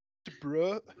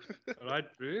Bruh. All right,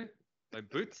 bro. My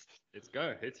boots. Let's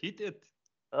go. Let's hit it.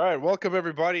 All right, welcome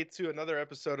everybody to another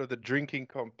episode of the Drinking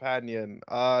Companion.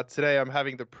 Today I'm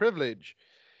having the privilege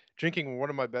drinking with one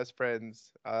of my best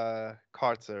friends,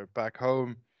 Carter, back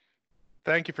home.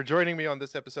 Thank you for joining me on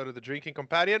this episode of the Drinking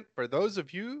Companion. For those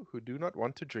of you who do not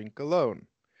want to drink alone,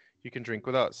 you can drink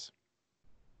with us.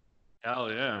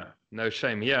 Hell yeah. No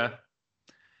shame here.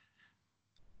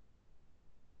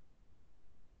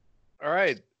 All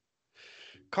right,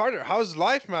 Carter, how's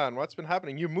life, man? What's been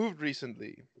happening? You moved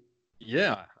recently.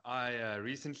 Yeah, I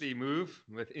recently moved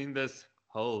within this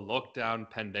whole lockdown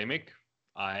pandemic.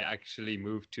 I actually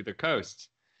moved to the coast.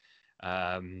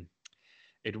 Um,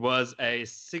 it was a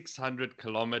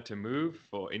 600-kilometer move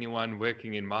for anyone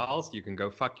working in miles. You can go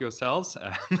fuck yourselves.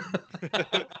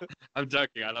 I'm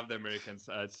joking. I love the Americans.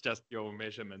 It's just your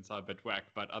measurements are a bit whack,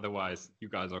 but otherwise, you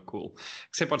guys are cool.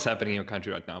 Except what's happening in your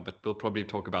country right now, but we'll probably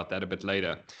talk about that a bit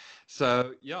later.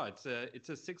 So yeah, it's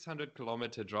a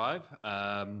 600-kilometer drive.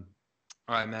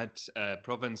 I'm at a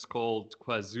province called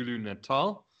KwaZulu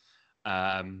Natal.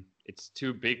 It's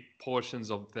two big portions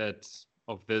of this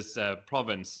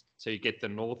province. So you get the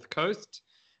north coast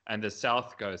and the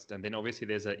south coast, and then obviously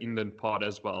there's an inland part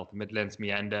as well, the Midlands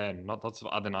meander, and lots of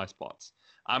other nice parts.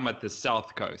 I'm at the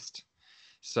south coast.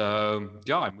 So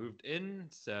yeah, I moved in.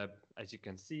 So as you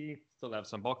can see, still have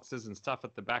some boxes and stuff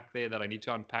at the back there that I need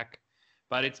to unpack.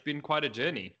 But it's been quite a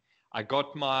journey.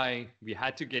 We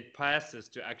had to get passes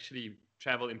to actually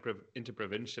travel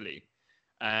interprovincially.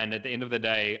 And at the end of the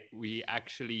day, we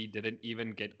actually didn't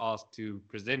even get asked to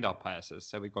present our passes.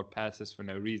 So we got passes for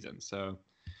no reason. So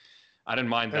I don't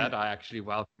mind And that. I actually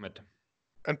welcome it.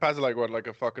 and pass like what? Like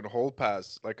a fucking hole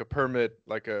pass, like a permit,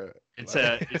 like a It's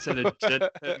a legit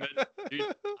permit,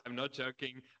 dude. I'm not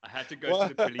joking. I had to go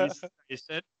to the what? police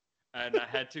station and I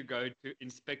had to go to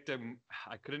Inspector.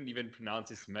 I couldn't even pronounce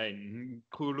his name,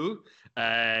 Kulu,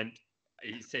 and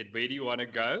he said, "Where do you want to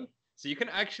go?" So you can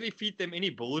actually feed them any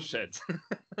bullshit.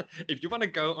 If you want to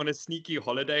go on a sneaky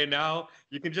holiday now,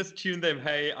 you can just tune them,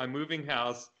 "Hey, I'm moving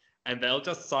house," and they'll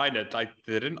just sign it. Like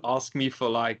they didn't ask me for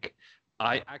like.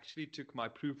 I actually took my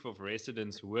proof of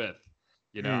residence with.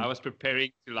 I Mm. was preparing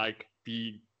to like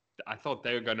be. I thought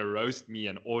they were gonna roast me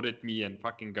and audit me and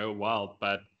fucking go wild,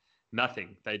 but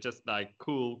nothing. They just like,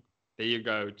 cool. There you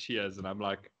go. Cheers. And I'm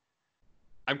like,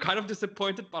 I'm kind of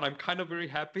disappointed, but I'm kind of very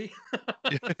happy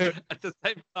at the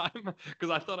same time because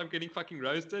I thought I'm getting fucking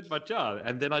roasted. But yeah,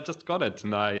 and then I just got it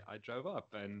and I drove up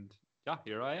and yeah,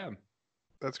 here I am.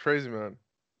 That's crazy, man.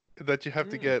 That you have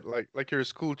to Mm. get like you're a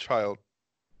school child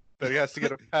that he has to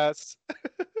get a pass.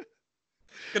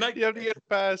 Can I You have to get a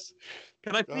pass.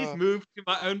 can I please Oh, move to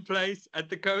my own place at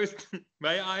the coast?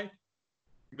 May I,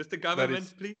 Mr. that is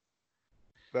Government, please?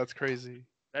 that's crazy.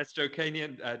 That's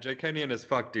Draconian as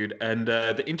fuck, dude. And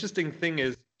the interesting thing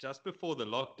is, just before the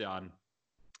lockdown,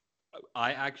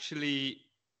 I actually,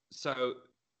 so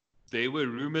there were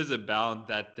rumors about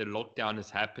that the lockdown is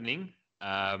happening.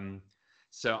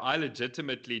 So I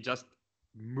legitimately just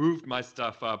moved my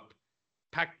stuff up,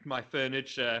 packed my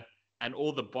furniture and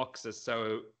all the boxes,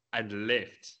 and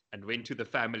left and went to the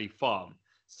family farm.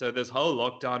 So this whole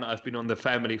lockdown, I've been on the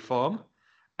family farm,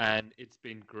 and it's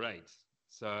been great.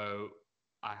 So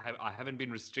I haven't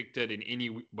been restricted in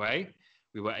any way.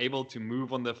 We were able to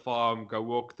move on the farm, go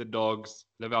walk the dogs,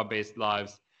 live our best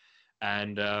lives,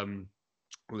 and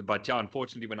but yeah,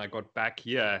 unfortunately, when I got back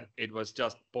here, it was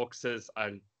just boxes.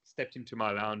 I stepped into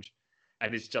my lounge,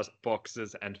 and it's just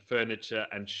boxes and furniture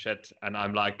and shit. And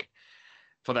I'm like,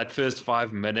 for that first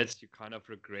 5 minutes, you kind of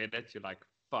regret it. You're like,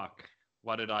 fuck,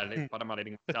 what am I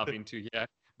letting myself into here?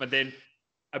 But then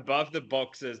above the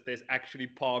boxes, there's actually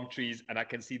palm trees and I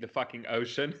can see the fucking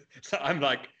ocean. So I'm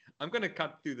like, I'm going to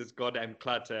cut through this goddamn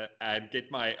clutter and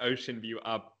get my ocean view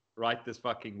up right this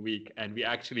fucking week. And we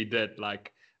actually did.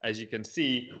 Like, as you can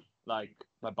see, like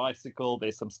my bicycle,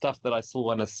 there's some stuff that I still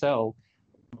want to sell,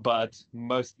 but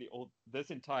mostly all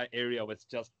this entire area was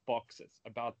just boxes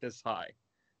about this high.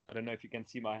 I don't know if you can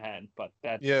see my hand, but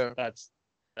Yeah. that's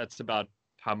about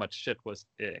how much shit was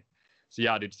there. So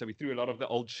yeah, dude. So we threw a lot of the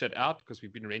old shit out because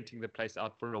we've been renting the place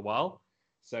out for a while.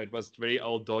 So it was very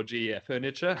old, dodgy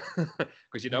furniture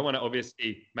because you don't Mhm. want to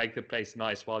obviously make the place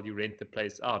nice while you rent the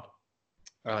place out.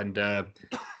 And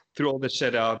threw all the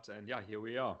shit out, and yeah, here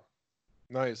we are.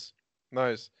 Nice.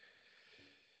 Nice.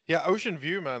 Yeah, ocean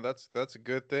view, man. That's a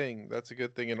good thing. That's a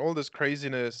good thing. And all this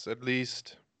craziness, at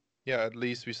least, yeah, at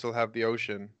least we still have the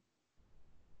ocean.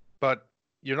 But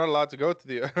you're not allowed to go to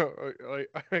the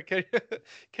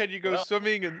can you go Well,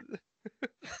 swimming and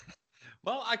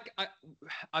well,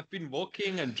 I've been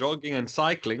walking and jogging and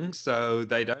cycling, so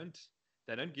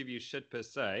they don't give you shit per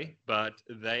se, but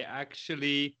they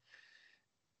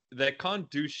can't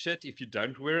do shit if you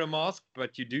don't wear a mask,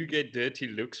 but you do get dirty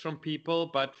looks from people.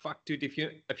 But fuck, dude, if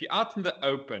you're out in the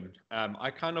open,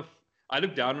 I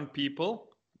look down on people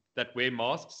that wear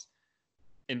masks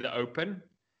in the open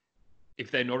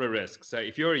if they're not a risk. So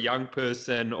if you're a young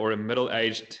person or a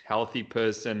middle-aged healthy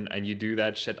person and you do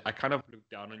that shit, I kind of look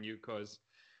down on you because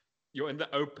you're in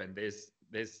the open.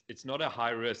 It's not a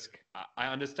high risk. I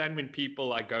understand when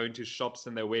people are going to shops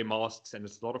and they wear masks and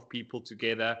it's a lot of people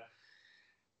together.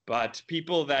 But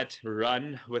people that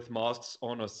run with masks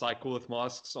on or cycle with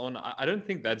masks on, I don't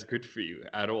think that's good for you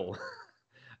at all.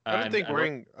 I don't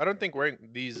think wearing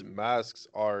these masks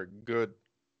are good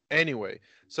anyway.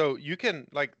 So you can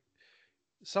like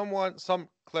some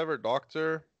clever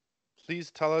doctor, please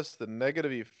tell us the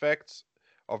negative effects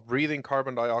of breathing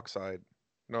carbon dioxide.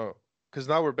 No, because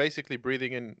now we're basically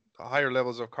breathing in higher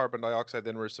levels of carbon dioxide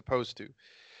than we're supposed to,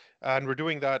 and we're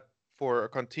doing that for a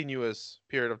continuous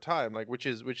period of time, like which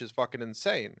is fucking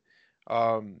insane.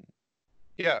 Um,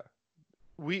 yeah,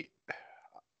 we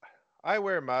I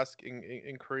wear a mask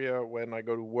in Korea when I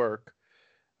go to work,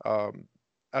 um,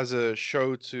 as a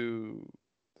show to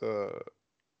the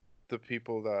the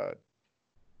people that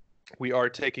we are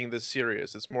taking this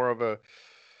serious. It's more of a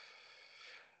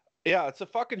yeah, it's a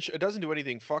fucking. It doesn't do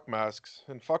anything. Fuck masks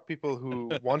and fuck people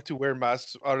who want to wear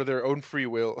masks out of their own free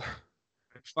will.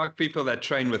 Fuck people that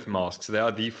train with masks. They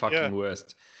are the Yeah, fucking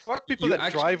worst. fuck people You that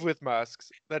actually drive with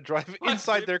masks, that drive fuck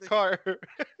inside their them. car.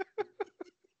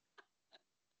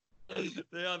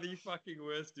 They are the fucking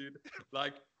worst, dude.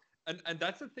 Like, and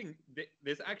that's the thing.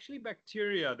 There's actually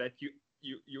bacteria that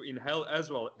you inhale as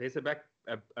well. There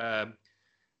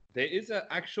is an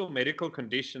actual medical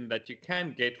condition that you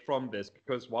can get from this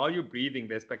because while you're breathing,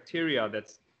 there's bacteria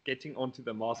that's getting onto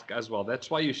the mask as well. That's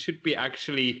why you should be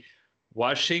actually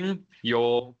washing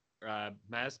your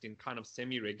mask in kind of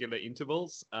semi-regular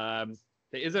intervals.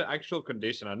 There is an actual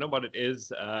condition. I know what it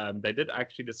is. They did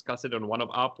actually discuss it on one of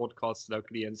our podcasts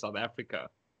locally in South Africa.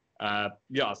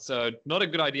 Yeah, so not a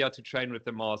good idea to train with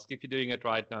the mask. If you're doing it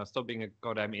right now, stop being a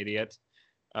goddamn idiot.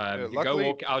 You go Luckily,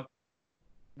 walk out.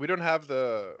 we don't have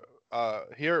the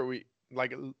here we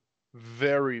like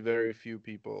very few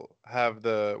people have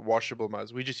the washable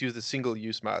mask. We just use the single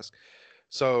use mask.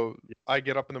 So I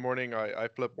get up in the morning, I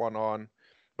flip one on.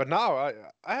 But now I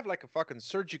have like a fucking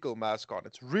surgical mask on.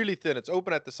 It's really thin. It's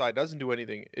open at the side, doesn't do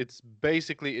anything. It's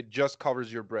basically it just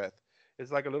covers your breath.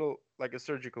 It's like a little like a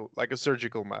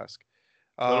surgical mask.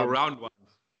 Little Um, round one.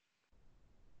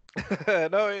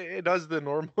 no, it does the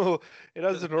normal it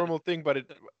does the normal thing, but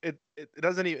it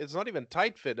doesn't even it's not even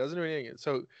tight fit. Doesn't do anything.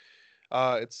 So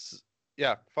it's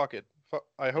yeah, fuck it.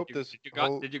 I hope this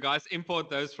whole Did you guys import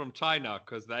those from China?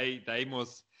 Because they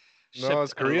must no, shipped it's a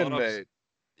lot Korean of. made.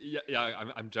 Yeah,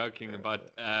 I'm joking,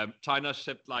 but China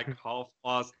shipped like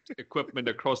half-assed equipment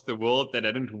across the world that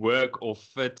didn't work or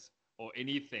fit or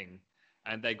anything,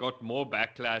 and they got more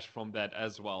backlash from that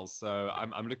as well. So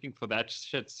I'm looking for that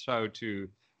shit show to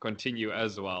continue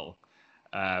as well.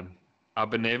 Our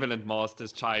benevolent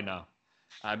masters, China.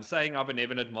 I'm saying our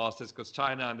benevolent masters because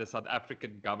China and the South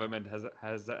African government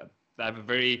they have a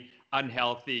very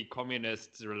unhealthy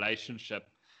communist relationship.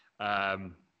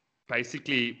 Um,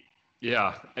 basically,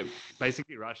 yeah,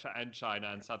 basically Russia and China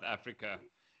and South Africa.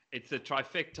 It's a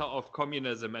trifecta of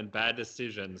communism and bad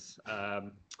decisions.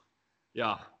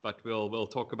 Yeah, but we'll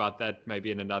talk about that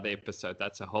maybe in another episode.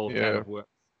 That's a whole can Yeah. of worms.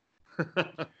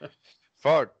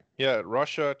 Fuck. Yeah,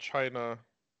 Russia, China,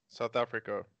 South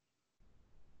Africa.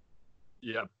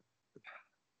 Yeah.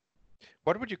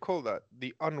 What would you call that?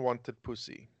 The unwanted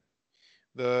pussy.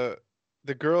 The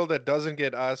the girl that doesn't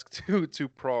get asked to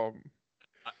prom.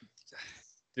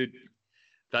 Dude,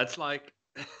 that's like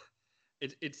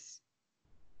it's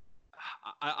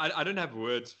I don't have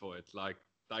words for it. Like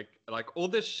all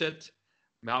this shit,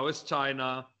 Maoist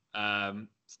China,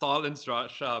 Stalin's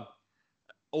Russia,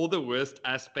 all the worst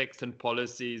aspects and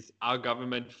policies. Our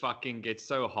government fucking gets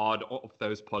so hard off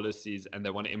those policies, and they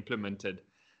want to implement it.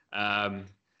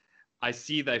 I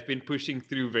see they've been pushing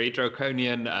through very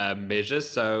draconian measures.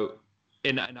 So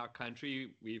in our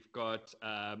country, we've got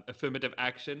affirmative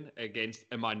action against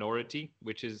a minority,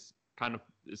 which is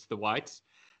it's the whites.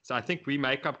 So I think we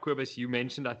make up, Quibus, you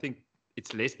mentioned, I think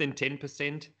it's less than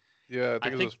 10%. Yeah, I I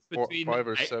think it think was between 5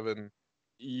 or 7.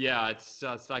 Yeah, it's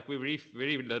like we're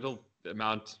very little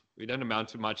amount. We don't amount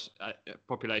to much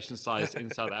population size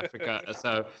in South Africa.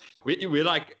 So we're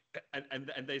like, and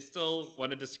they still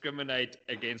want to discriminate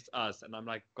against us. And I'm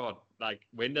like, God, like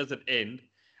when does it end?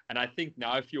 And I think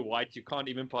now if you're white, you can't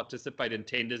even participate in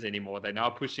tenders anymore. They're now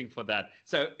pushing for that.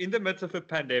 So in the midst of a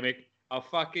pandemic, our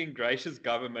fucking gracious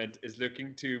government is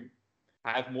looking to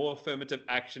have more affirmative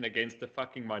action against the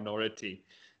fucking minority.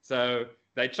 So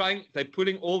they're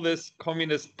putting all this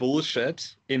communist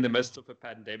bullshit in the midst of a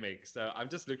pandemic. So I'm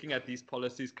just looking at these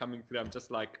policies coming through. I'm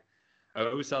just like,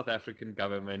 oh, South African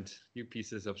government, you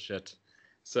pieces of shit.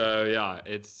 So yeah,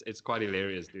 it's quite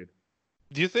hilarious, dude.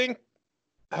 Do you think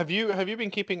have you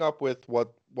been keeping up with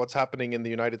what's happening in the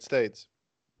United States?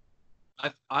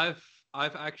 I've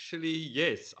actually,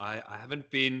 yes, I haven't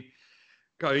been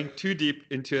going too deep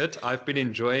into it. I've been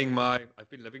I've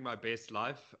been living my best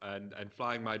life and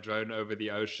flying my drone over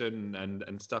the ocean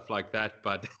and stuff like that.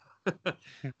 But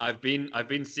I've been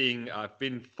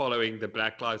following the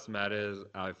Black Lives Matter.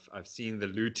 I've seen the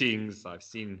lootings. I've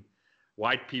seen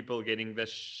white people getting the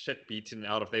shit beaten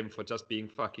out of them for just being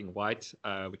fucking white,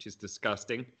 which is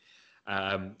disgusting.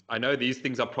 I know these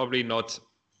things are probably not.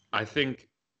 I think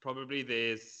probably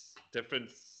there's different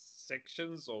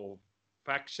sections or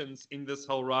factions in this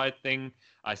whole riot thing.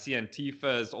 I see Antifa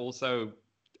has also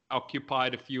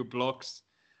occupied a few blocks.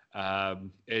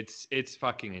 It's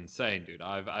fucking insane, dude.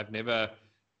 I've never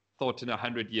thought in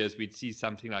 100 years we'd see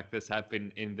something like this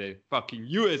happen in the fucking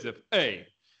US of A.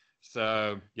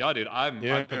 So yeah, dude, I'm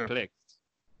perplexed.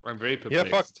 I'm very Yeah,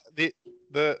 fuck perplexed.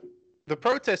 the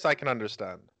protests I can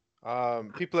understand.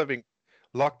 People have been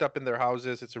locked up in their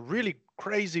houses. It's a really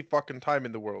crazy fucking time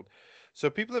in the world. So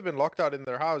people have been locked out in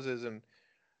their houses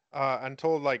and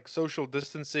told like social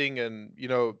distancing and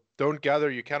don't gather.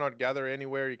 You cannot gather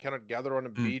anywhere. You cannot gather on a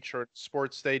Mm. beach or a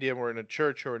sports stadium or in a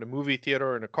church or in a movie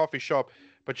theater or in a coffee shop,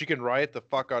 but you can riot the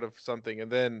fuck out of something.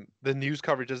 And then the news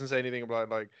coverage doesn't say anything about it,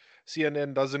 like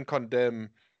CNN doesn't condemn.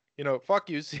 Fuck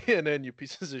you, CNN, you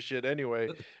pieces of shit. Anyway,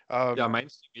 Yeah, um,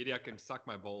 mainstream media can suck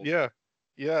my balls. yeah,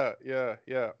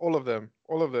 yeah.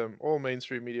 All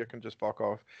mainstream media can just fuck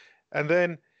off. And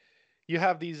then you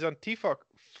have these Antifa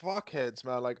fuckheads,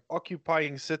 man, like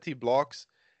occupying city blocks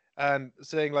and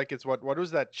saying like it's what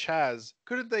was that Chaz?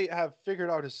 Couldn't they have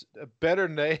figured out a better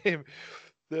name?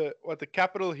 The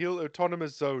Capitol Hill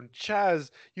Autonomous Zone, Chaz.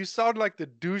 You sound like the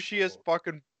douchiest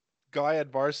fucking guy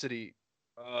at varsity,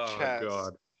 Oh Chaz.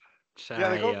 God. Yeah,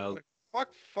 they go Child. like,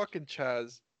 fuck fucking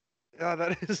Chaz. Yeah,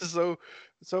 that is so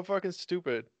fucking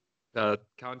stupid.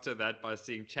 Counter that by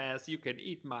saying, Chaz, you can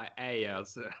eat my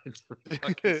ass.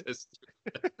 Fucking so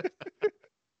stupid.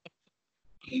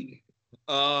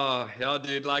 Oh, yeah,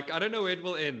 dude. Like, I don't know where it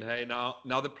will end. Hey, now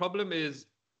the problem is,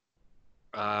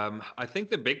 I think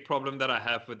the big problem that I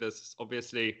have with this is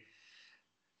obviously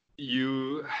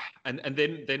you, and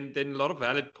then a lot of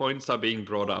valid points are being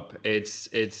brought up. It's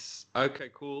okay,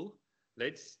 cool.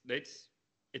 Let's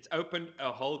it's opened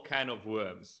a whole can of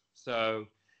worms. So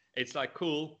it's like,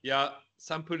 cool, yeah,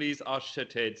 some police are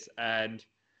shitheads, and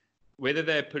whether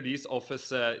they're a police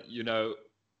officer,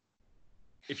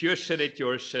 if you're a shithead,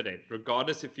 you're a shithead,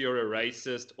 regardless if you're a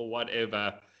racist or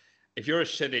whatever. If you're a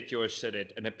shithead, you're a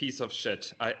shithead and a piece of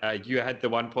shit. You had the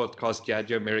one podcast, you had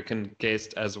your American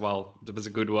guest as well. It was a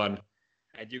good one.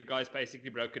 And you guys basically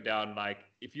broke it down like,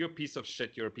 if you're a piece of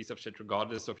shit, you're a piece of shit,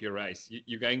 regardless of your race.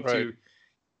 Right.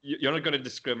 You're not going to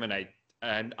discriminate.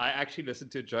 And I actually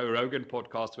listened to a Joe Rogan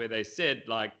podcast where they said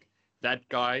like that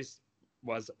guy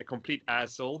was a complete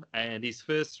asshole, and his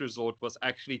first resort was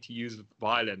actually to use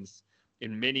violence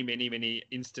in many, many, many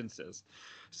instances.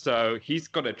 So he's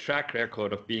got a track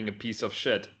record of being a piece of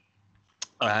shit.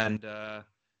 And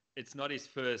it's not his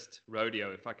first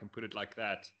rodeo, if I can put it like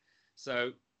that.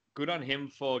 So good on him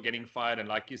for getting fired. And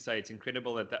like you say, it's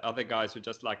incredible that the other guys were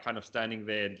just like kind of standing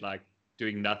there and like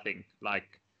doing nothing.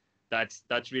 Like that's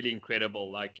really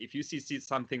incredible. Like if you see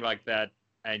something like that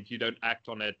and you don't act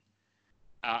on it,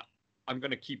 I'm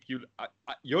going to keep you,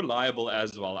 you're liable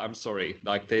as well. I'm sorry.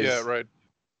 Like Yeah, there's, right.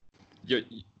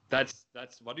 that's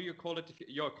what do you call it?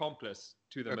 Your accomplice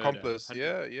to the murder. Accomplice.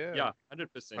 Yeah, yeah. Yeah, 100%.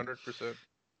 100%.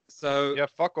 So Yeah,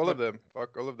 fuck all of what? them.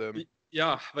 Fuck all of them.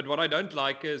 Yeah, but what I don't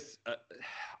like is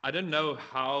I don't know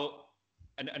how,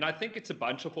 and I think it's a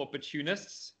bunch of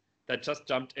opportunists that just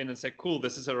jumped in and said, "Cool,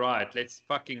 this is a riot. Let's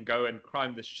fucking go and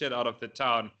crime the shit out of the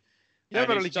town." Yeah, And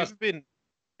but it's like just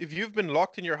if you've been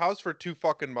locked in your house for 2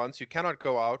 fucking months, you cannot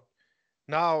go out.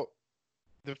 Now,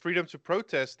 the freedom to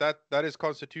protest, that is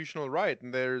constitutional right.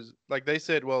 And there's like they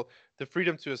said, well, the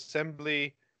freedom to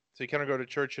assembly, so you cannot go to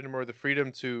church anymore, the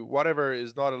freedom to whatever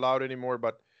is not allowed anymore,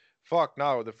 but fuck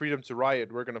now, the freedom to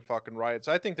riot, we're gonna fucking riot.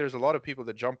 So I think there's a lot of people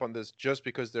that jump on this just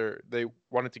because they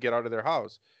wanted to get out of their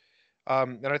house.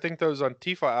 And I think those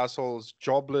Antifa assholes,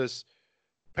 jobless,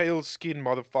 pale skin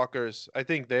motherfuckers, I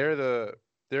think they're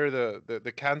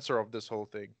the cancer of this whole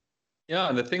thing. yeah.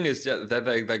 And the thing is that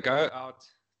they go out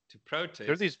to They're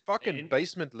protest. these fucking And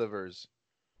basement livers.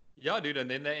 Yeah, dude, and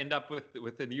then they end up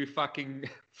with a new fucking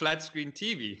flat screen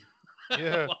TV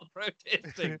Yeah. while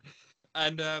protesting.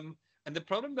 And the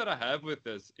problem that I have with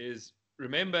this is,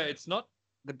 remember, it's not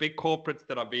the big corporates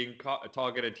that are being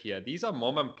targeted here. These are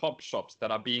mom and pop shops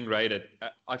that are being raided.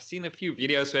 I've seen a few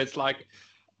videos where it's like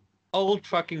old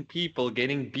fucking people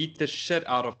getting beat the shit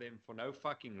out of them for no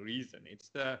fucking reason. It's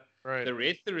Right. the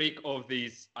rhetoric of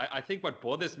these. I think what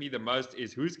bothers me the most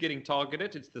is who's getting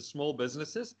targeted. It's the small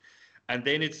businesses, and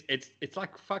then it's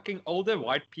like fucking older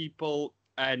white people,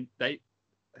 and they.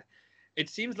 It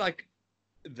seems like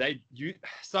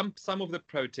some of the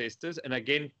protesters, and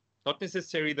again, not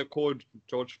necessarily the core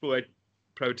George Floyd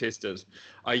protesters,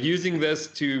 are using this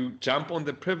to jump on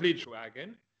the privilege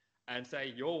wagon and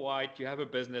say, you're white, you have a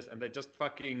business, and they just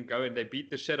fucking go and they beat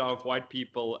the shit out of white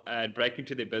people and break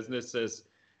into their businesses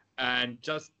and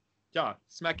just, yeah,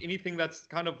 smack anything that's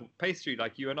kind of pastry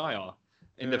like you and I are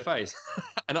in the Yeah. face.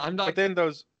 And I'm But like, then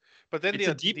those, but then it's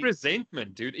a deep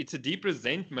resentment, dude. It's a deep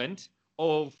resentment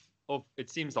of it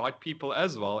seems white people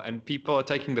as well, and people are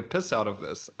taking the piss out of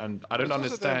this, and I don't it's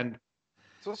also then understand.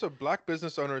 it's also black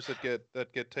business owners that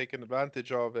get taken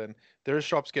advantage of, and their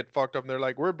shops get fucked up, and they're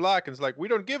like, we're black, and it's like, we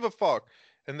don't give a fuck.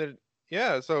 And then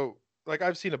yeah, so like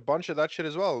I've seen a bunch of that shit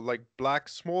as well, like black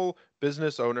small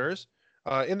business owners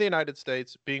in the United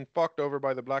States being fucked over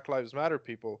by the Black Lives Matter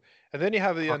people. And then you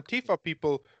have the Antifa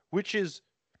people, which is,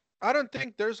 I don't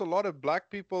think there's a lot of black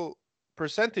people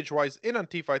percentage wise in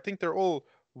Antifa. I think they're all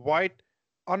white,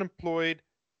 unemployed,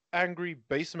 angry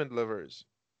basement livers.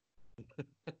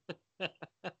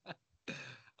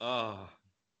 Oh,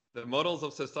 the models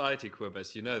of society,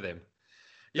 Quibus, you know them.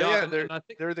 Yeah, Yeah, and I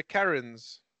think, they're the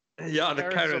Karens. yeah, the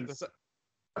Karens of the Karens.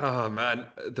 Oh man,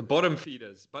 the bottom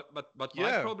feeders. But my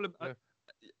yeah, problem. yeah.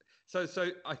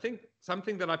 So I think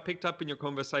something that I picked up in your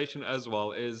conversation as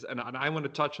well is, and I want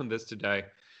to touch on this today.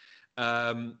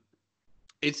 Um,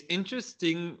 it's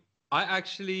interesting. I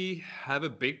actually have a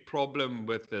big problem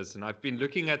with this, and I've been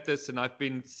looking at this, and I've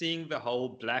been seeing the whole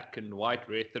black and white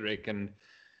rhetoric, and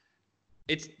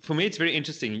it's for me, it's very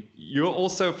interesting. You're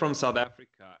also from South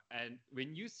Africa, and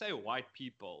when you say white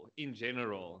people in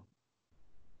general,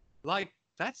 like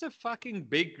that's a fucking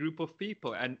big group of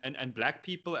people, and black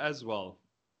people as well,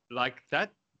 like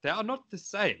that, they are not the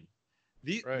same.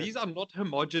 Right. These are not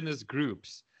homogenous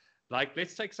groups. Like,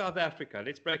 let's take South Africa.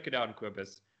 Let's break it down,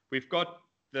 Quibus. We've got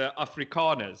the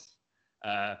Afrikaners.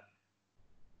 Uh,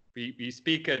 we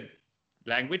speak a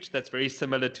language that's very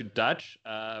similar to Dutch.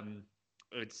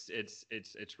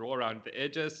 It's raw around the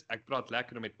edges. Ek praat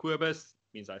lekker met Quibus.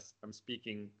 Means I'm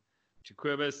speaking to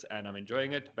Quibus and I'm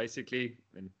enjoying it, basically,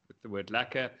 and with the word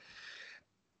lekker.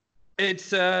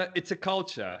 It's a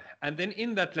culture, and then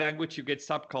in that language you get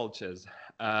subcultures.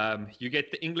 You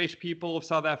get the English people of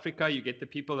South Africa. You get the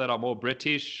people that are more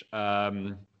British.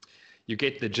 You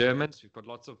get the Germans. We've got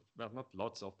lots of, well, not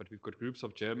lots of, but we've got groups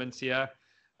of Germans here.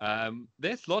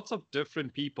 There's lots of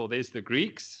different people. There's the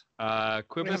Greeks. You have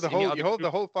Quibus, the any whole other the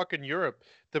group? whole fucking Europe.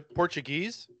 The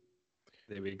Portuguese.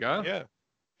 There we go. Yeah.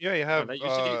 Yeah, you Yeah, have they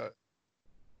usually.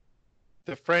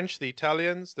 the French, the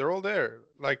Italians, they're all there.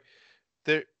 Like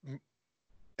they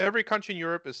every country in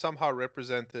Europe is somehow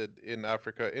represented in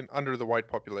Africa in under the white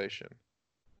population.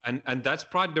 And that's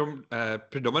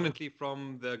predominantly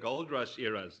from the gold rush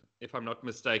eras, if I'm not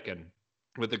mistaken.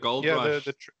 With the gold Yeah, rush,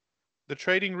 the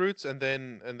trading routes and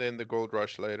then the gold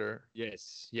rush later.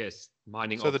 yes,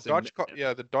 mining So the ops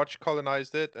and the Dutch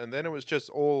colonized it, and then it was just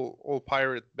all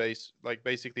pirate based. Like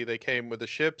basically, they came with the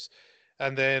ships,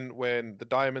 and then when the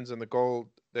diamonds and the gold,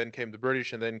 then came the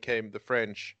British, and then came the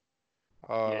French.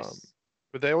 Um, yes,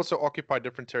 but they also occupied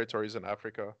different territories in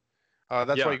Africa.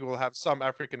 That's why yeah, you will have some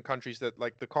African countries that,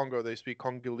 like the Congo, they speak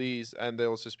Congolese and they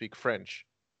also speak French,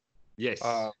 yes,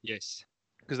 yes,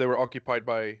 because they were occupied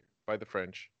by the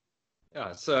French.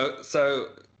 yeah. So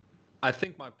I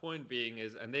think my point being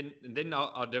is, and then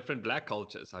our different black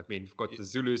cultures. I mean, we've got the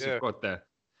Zulus, we've Yeah, got the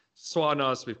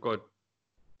Swanas, we've got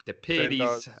the Pedis,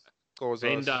 Vendas, Xhosas.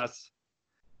 Vendas,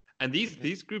 and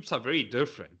these groups are very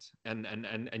different, and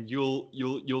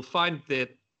you'll find that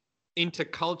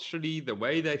interculturally, the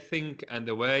way they think and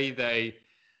the way they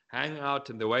hang out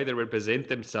and the way they represent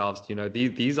themselves,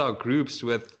 these are groups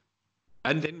with,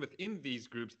 and then within these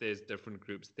groups there's different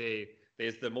groups.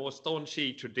 There's the more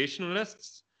staunchy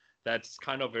traditionalists, that's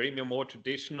kind of very more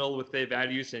traditional with their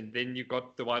values, and then you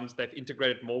got the ones that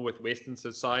integrated more with Western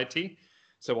society.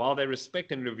 So while they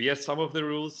respect and revere some of the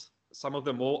rules, some of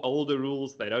the more older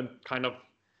rules, they don't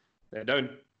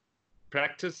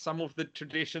practice some of the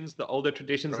traditions, the older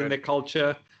traditions in Right. their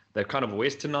culture. They're kind of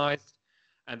westernized.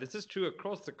 And this is true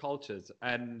across the cultures.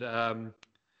 And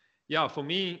yeah, for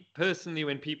me personally,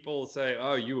 when people say,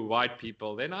 "Oh, you white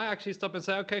people," then I actually stop and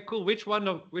say, "Okay, cool. Which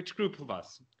group of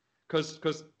us?"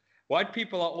 Because white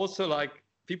people are also like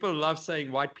people love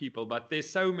saying white people, but there's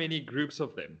so many groups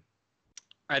of them,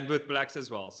 and with blacks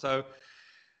as well. So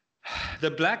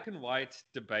the black and white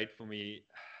debate for me,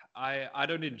 I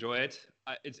don't enjoy it.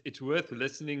 It's worth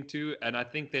listening to, and I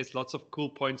think there's lots of cool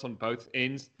points on both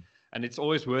ends, and it's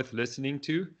always worth listening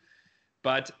to.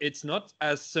 But it's not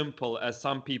as simple as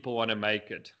some people want to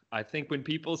make it. I think when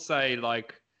people say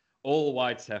like all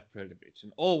whites have privilege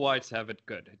and all whites have it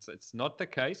good, it's not the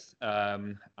case.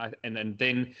 And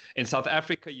then in South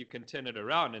Africa you can turn it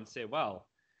around and say, well,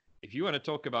 if you want to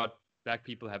talk about black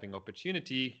people having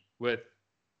opportunity with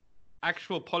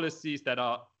actual policies that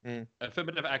are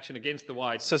affirmative action against the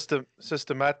whites,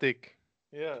 systematic,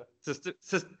 yeah,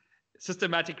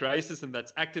 systematic racism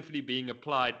that's actively being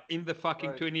applied in the fucking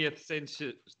 20th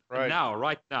century right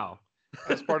now,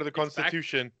 as part of the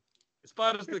Constitution. It's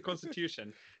part of the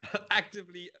Constitution.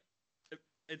 Actively,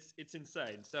 it's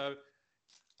insane. So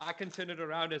I can turn it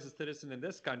around as a citizen in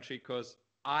this country because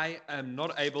I am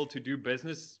not able to do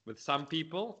business with some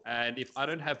people. And if I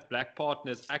don't have black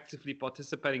partners actively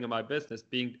participating in my business,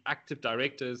 being active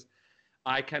directors,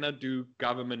 I cannot do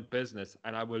government business,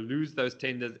 and I will lose those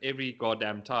tenders every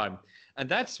goddamn time. And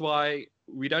that's why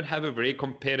we don't have a very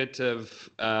competitive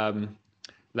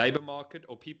labor market,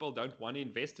 or people don't want to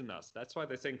invest in us. That's why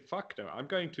they're saying, fuck no, I'm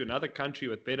going to another country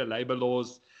with better labor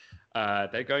laws.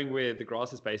 They're going where the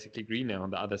grass is basically greener on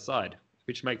the other side,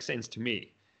 which makes sense to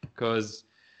me because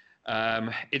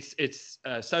it's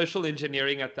social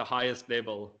engineering at the highest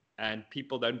level, and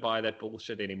people don't buy that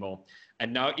bullshit anymore.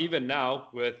 And now, even now,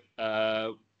 with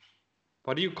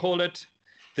what do you call it?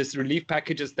 This relief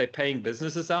packages they're paying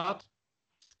businesses out,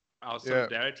 our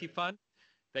solidarity fund.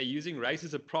 They're using race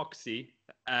as a proxy,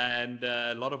 and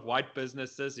a lot of white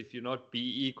businesses, if you're not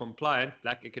BE compliant,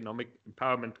 Black Economic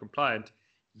Empowerment compliant,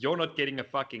 you're not getting a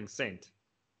fucking cent.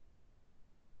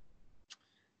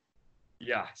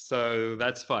 Yeah, so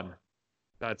that's fun.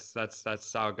 That's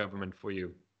our government for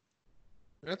you.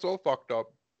 It's all fucked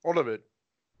up, all of it.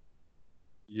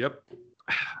 Yep.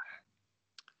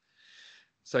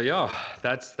 So yeah,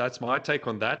 that's my take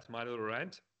on that, my little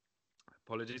rant.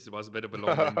 Apologies, it was a bit of a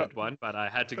long-winded one, but I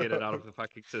had to get it out of the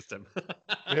fucking system.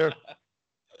 Yeah.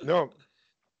 No.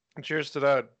 Cheers to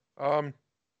that.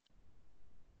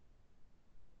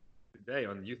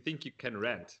 Dayon, you think you can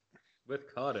rant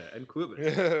with Carter and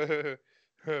Kubis?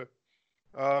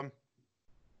 I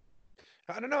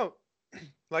don't know.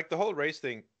 Like the whole race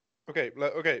thing. Okay.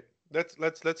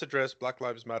 Let's address Black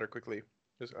Lives Matter quickly.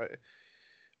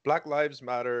 Black Lives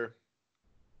Matter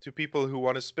to people who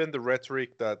want to spin the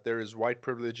rhetoric that there is white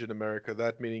privilege in America.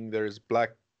 That meaning there is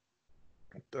black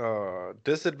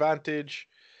disadvantage,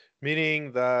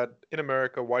 meaning that in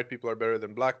America white people are better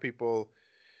than black people.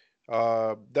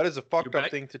 That is a fucked up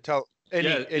thing to tell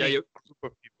any group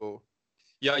of people.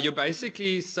 Yeah, you're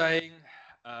basically saying,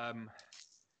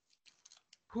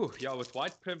 with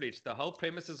white privilege, the whole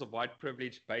premises of white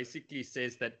privilege basically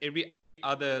says that every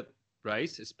other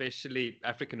race, especially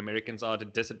African Americans, are at a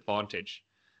disadvantage.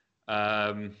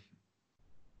 I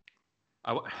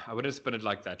wouldn't spin it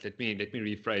like that. Let me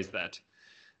rephrase that.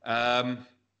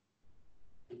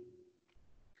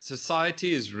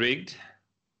 Society is rigged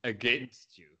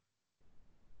against you.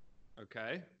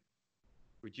 Okay.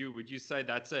 Would you say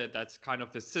that's kind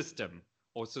of the system,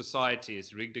 or society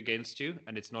is rigged against you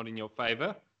and it's not in your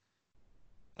favor?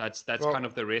 That's kind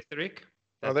of the rhetoric.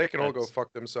 They can all go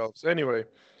fuck themselves. Anyway,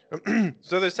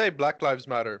 so they say Black Lives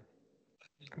Matter,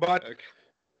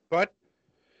 but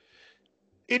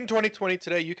in 2020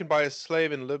 today, you can buy a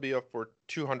slave in Libya for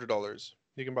 $200.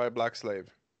 You can buy a black slave.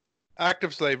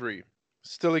 Active slavery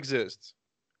still exists.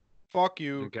 Fuck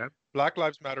you. Okay. Black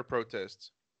Lives Matter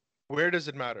protests. Where does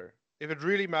it matter? If it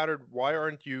really mattered, why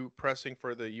aren't you pressing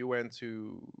for the UN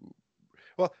to...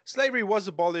 Well, slavery was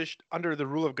abolished under the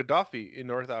rule of Gaddafi in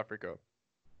North Africa.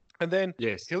 And then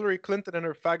Hillary Clinton and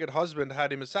her faggot husband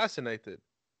had him assassinated.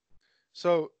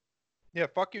 So, yeah,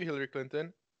 fuck you, Hillary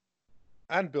Clinton.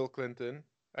 And Bill Clinton.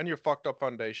 And your fucked up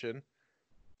foundation.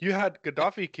 You had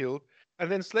Gaddafi killed. And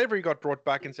then slavery got brought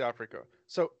back into Africa.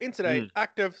 So, in today,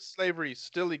 active slavery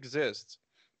still exists.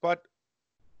 But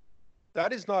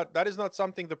that is not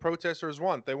something the protesters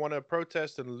want. They want to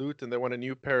protest and loot, and they want a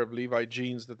new pair of Levi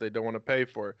jeans that they don't want to pay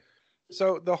for.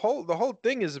 So the whole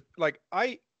thing is like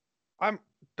I'm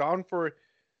down for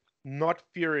not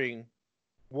fearing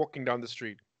walking down the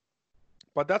street,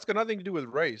 but that's got nothing to do with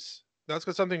race. That's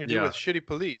got something to do with shitty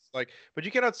police. Like, but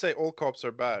you cannot say all cops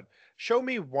are bad. Show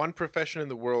me one profession in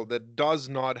the world that does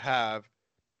not have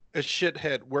a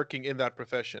shithead working in that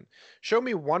profession. Show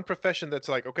me one profession that's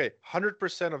like, okay,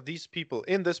 100% of these people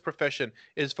in this profession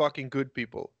is fucking good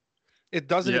people. It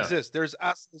doesn't Yeah. exist. There's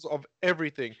assholes of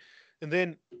everything. And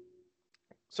then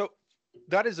so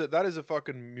that is a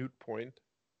fucking mute point.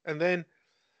 And then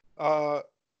uh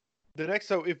the next,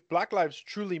 so if black lives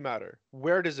truly matter,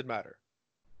 where does it matter?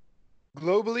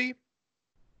 Globally,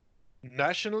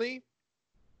 nationally,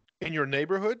 in your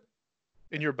neighborhood,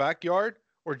 in your backyard,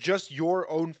 or just your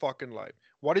own fucking life?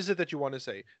 What is it that you want to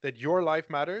say? That your life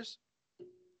matters?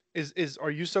 Is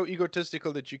are you so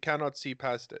egotistical that you cannot see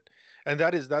past it? And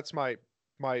that's my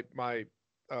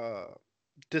uh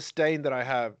disdain that I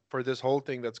have for this whole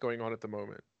thing that's going on at the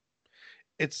moment.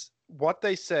 It's what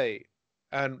they say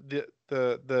and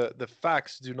the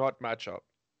facts do not match up.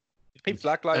 If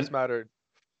Black Lives And Matter,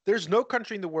 there's no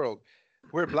country in the world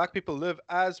where black people live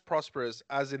as prosperous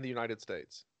as in the United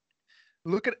States.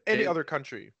 Look at any there, other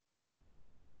country.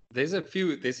 there's a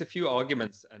few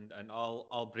arguments, and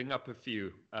I'll bring up a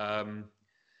few. Now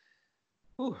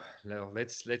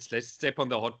let's step on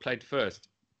the hot plate first.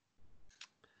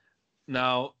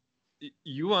 Now,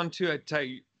 you want to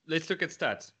take? Let's look at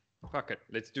stats. Fuck it,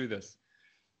 let's do this.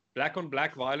 Black on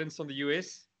black violence on the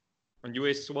US, on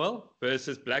US soil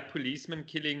versus black policemen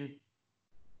killing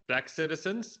black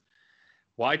citizens,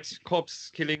 white cops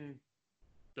killing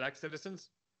black citizens.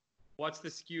 What's the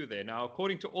skew there? Now,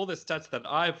 according to all the stats that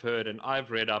I've heard and I've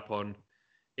read up on,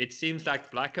 it seems like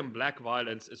black and black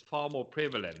violence is far more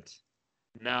prevalent.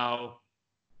 Now,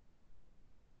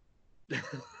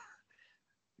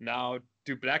 now,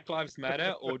 do Black Lives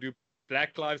Matter, or do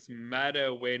Black Lives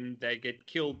Matter when they get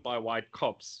killed by white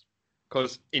cops?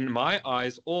 Because in my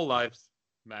eyes, all lives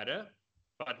matter.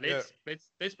 But Yeah.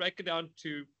 let's break it down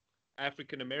to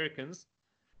African Americans.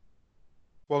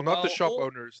 Well, not the Well, shop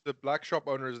owners. The black shop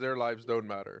owners, their lives don't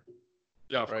matter.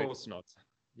 yeah, of Right? course not.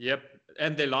 Yep,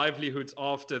 and their livelihoods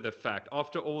after the fact,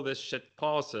 after all this shit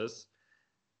passes,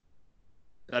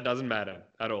 that doesn't matter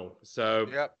at all. So,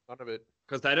 Yeah, none of it.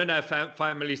 because they don't have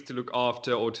families to look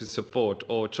after or to support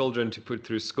or children to put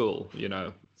through school,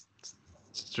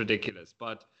 it's ridiculous.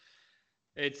 But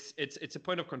it's a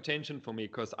point of contention for me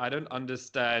because I don't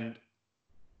understand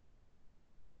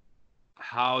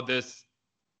how this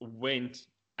went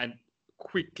and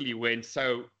quickly went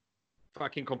so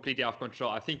fucking completely out of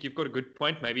control. I think you've got a good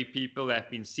point. Maybe people have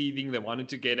been seething, they wanted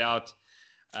to get out.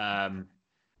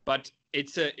 But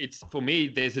it's for me,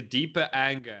 there's a deeper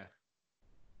anger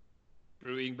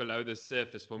brewing below the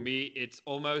surface. For me, it's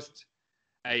almost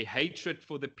a hatred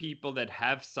for the people that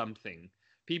have something.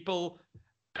 People,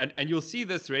 and you'll see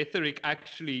this rhetoric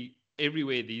actually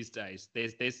everywhere these days.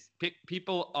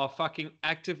 People are fucking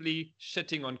actively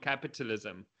shitting on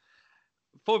capitalism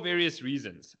for various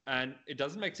reasons, and it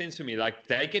doesn't make sense to me. Like,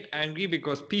 they get angry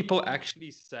because people actually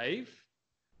save,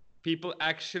 people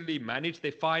actually manage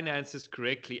their finances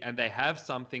correctly, and they have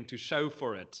something to show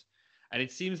for it. And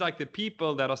it seems like the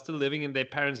people that are still living in their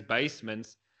parents'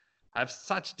 basements have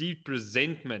such deep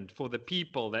resentment for the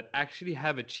people that actually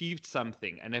have achieved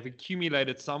something and have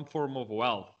accumulated some form of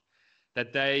wealth,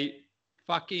 that they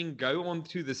fucking go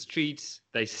onto the streets,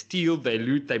 they steal, they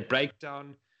loot, they break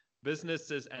down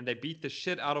businesses, and they beat the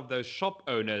shit out of those shop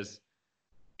owners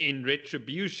in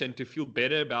retribution to feel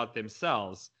better about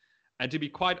themselves. And to be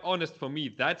quite honest, for me,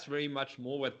 that's very much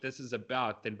more what this is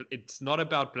about. Then it's not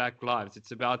about black lives.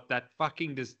 It's about that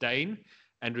fucking disdain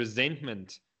and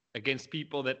resentment against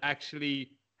people that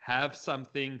actually have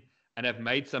something and have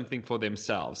made something for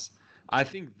themselves. I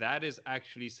think that is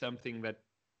actually something that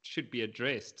should be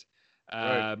addressed.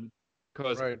 Right.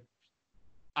 Because Right.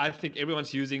 I think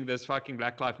everyone's using this fucking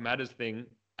Black Lives Matters thing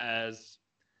as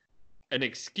an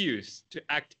excuse to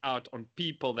act out on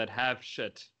people that have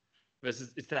shit.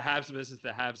 Versus it's the haves versus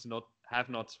the haves, not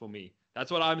have-nots for me. That's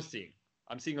what I'm seeing.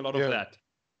 I'm seeing a lot of Yeah, that,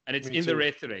 and it's me in the too.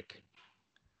 rhetoric.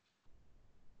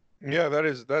 Yeah,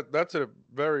 that's a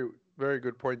very, very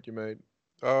good point you made.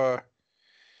 Uh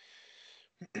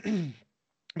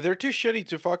they're too shitty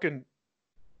to fucking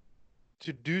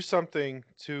to do something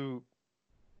to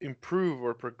improve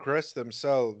or progress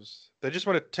themselves. They just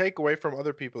want to take away from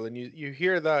other people. And you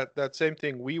hear that same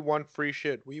thing. We want free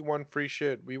shit. We want free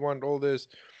shit. We want all this.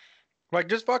 Like,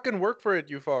 just fucking work for it,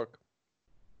 you fuck.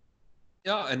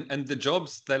 Yeah, and the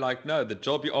jobs, they're like, no, the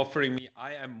job you're offering me,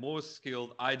 I am more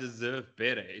skilled, I deserve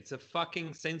better. It's a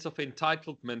fucking sense of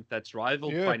entitlement that's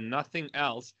rivaled Yeah. by nothing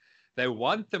else. They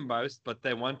want the most, but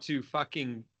they want to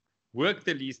fucking work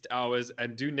the least hours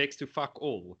and do next to fuck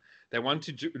all. They want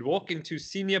to walk into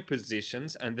senior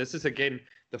positions, and this is, again,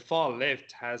 the far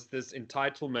left has this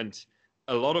entitlement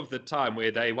a lot of the time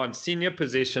where they want senior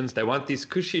positions, they want these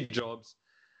cushy jobs,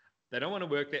 They don't want to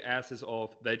work their asses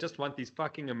off. They just want these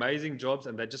fucking amazing jobs,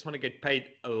 and they just want to get paid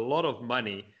a lot of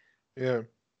money. Yeah.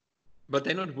 But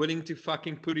they're not willing to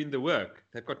fucking put in the work.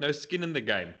 They've got no skin in the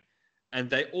game. And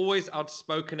they're always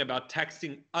outspoken about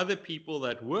taxing other people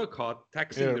that work hard,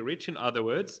 taxing the rich, in other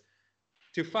words,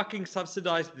 to fucking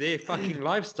subsidize their fucking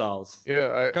lifestyles.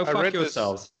 Yeah, Go I fuck read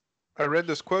yourselves. I read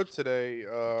this quote today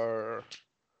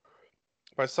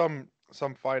by some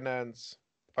financier,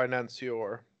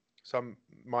 some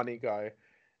money guy,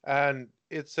 and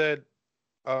it said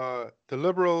the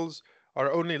liberals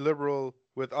are only liberal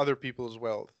with other people's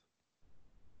wealth.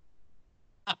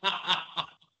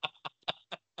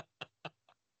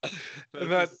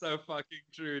 That's so fucking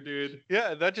true, dude.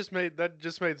 Yeah, that just made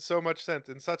so much sense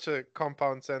in such a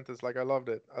compound sentence. Like I loved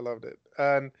it.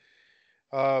 And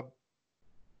uh,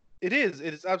 it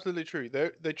is absolutely true.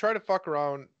 They try to fuck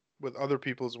around with other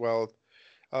people's wealth.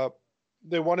 Uh,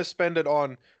 they want to spend it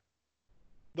on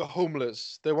the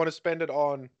homeless. They want to spend it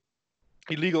on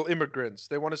illegal immigrants.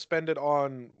 They want to spend it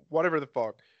on whatever the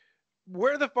fuck.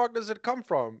 Where the fuck does it come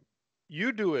from?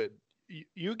 You do it.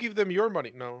 You give them your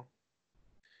money. No.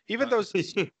 Even those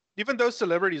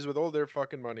celebrities with all their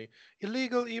fucking money.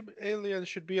 Illegal aliens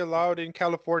should be allowed in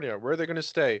California. Where are they going to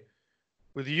stay?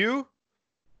 With you?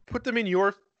 Put them in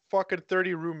your fucking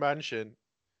 30-room mansion.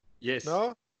 Yes.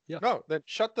 No? Yeah. No, then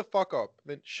shut the fuck up.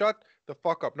 No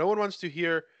one wants to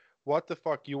hear what the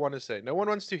fuck you want to say. No one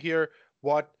wants to hear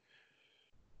what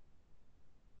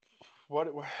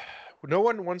no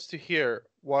one wants to hear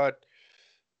what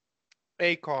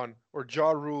Akon or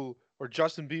Ja Rule or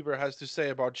Justin Bieber has to say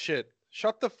about shit.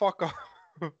 Shut the fuck up.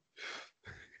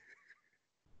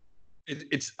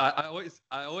 I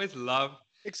always love.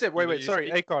 Except wait, sorry,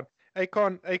 Akon.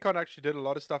 Akon actually did a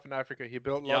lot of stuff in Africa. He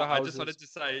built a lot of houses. I just wanted to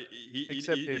say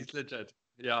he's legit.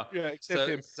 Yeah. Yeah, except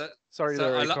him. Sorry,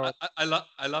 so Akon.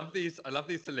 I love these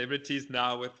celebrities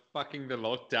now with fucking the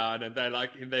lockdown, and they're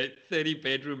like in their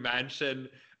 30-bedroom mansion,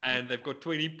 and they've got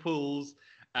 20 pools,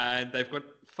 and they've got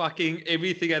fucking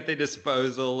everything at their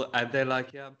disposal, and they're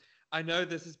like, yeah, I know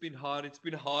this has been hard. It's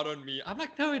been hard on me. I'm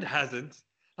like, no, it hasn't.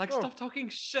 Like, stop talking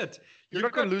shit. You're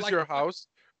not gonna lose your house.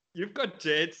 You've got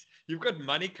jets. You've got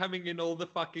money coming in all the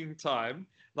fucking time.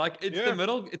 Like, it's the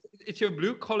middle. It's your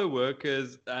blue collar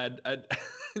workers and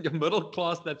your middle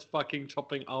class that's fucking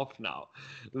chopping off now.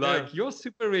 Like, you're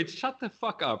super rich. Shut the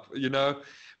fuck up, you know?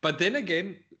 But then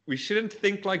again, we shouldn't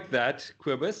think like that,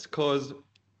 Quibus, because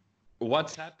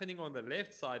what's happening on the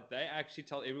left side, they actually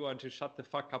tell everyone to shut the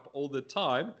fuck up all the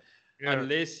time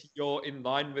unless you're in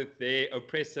line with their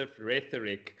oppressive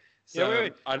rhetoric. So,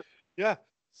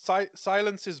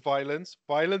 silence is violence.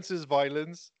 Violence is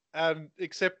violence. And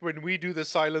except when we do the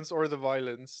silence or the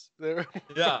violence.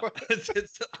 Yeah.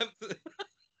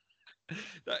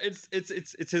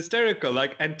 It's hysterical.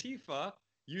 Like, Antifa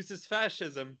uses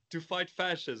fascism to fight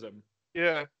fascism.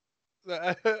 Yeah.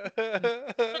 The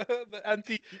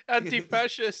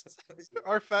anti-fascists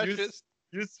are fascists.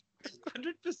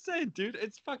 100%, dude.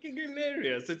 It's fucking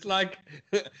hilarious. It's like,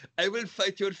 I will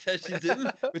fight your fascism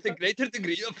with a greater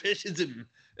degree of fascism.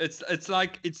 It's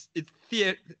like it's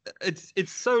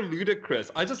so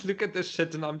ludicrous. I just look at this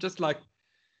shit and I'm just like,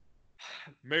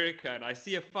 America, and I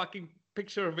see a fucking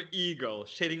picture of an eagle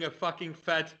shedding a fucking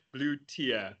fat blue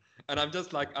tear, and I'm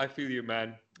just like, I feel you,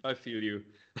 man. I feel you.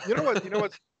 You know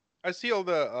what? I see all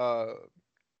the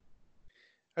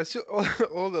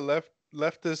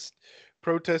leftist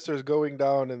protesters going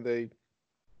down, and they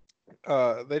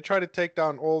try to take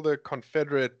down all the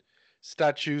Confederate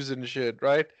statues and shit,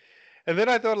 right? And then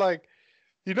I thought, like,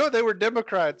 they were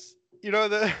Democrats.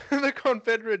 The the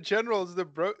Confederate generals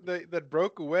that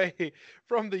broke away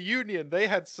from the Union. They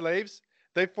had slaves.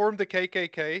 They formed the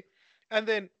KKK, and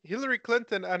then Hillary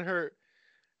Clinton and her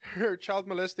child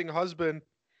molesting husband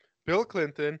Bill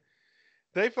Clinton,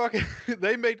 they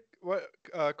made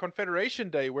Confederation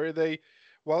Day, where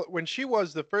when she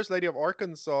was the first lady of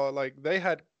Arkansas, like, they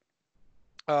had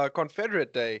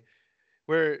Confederate Day,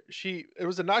 where it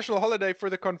was a national holiday for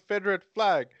the Confederate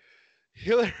flag.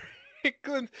 Hillary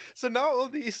Clinton. So now all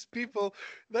these people,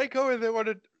 they go and they want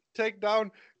to take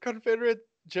down Confederate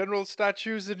general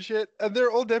statues and shit, and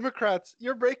they're all Democrats.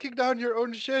 You're breaking down your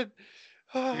own shit.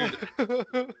 No.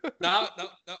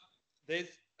 There's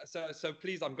so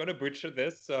please, I'm gonna butcher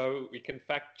this so we can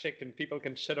fact check and people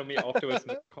can shit on me afterwards in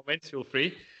the comments. Feel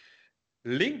free.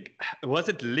 Was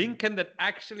it Lincoln that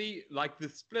actually, like, the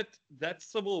split, that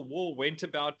Civil War went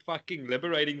about fucking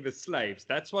liberating the slaves?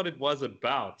 That's what it was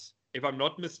about, if I'm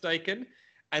not mistaken.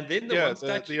 And then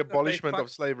the abolishment of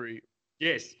slavery.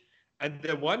 Yes. And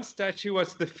the one statue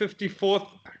was the 54th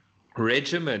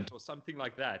Regiment or something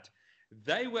like that.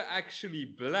 They were actually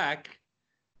black,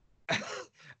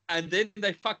 And then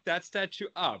they fucked that statue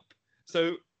up.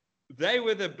 So they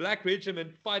were the black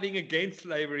regiment fighting against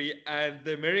slavery, and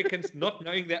the Americans, not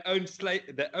knowing their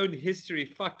own history,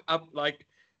 fucked up like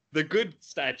the good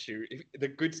statue. The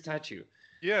good statue.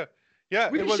 Yeah, yeah.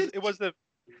 We should. It was the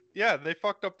yeah. They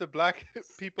fucked up the black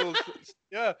people's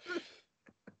yeah.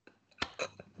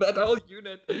 That whole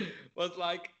unit was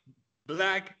like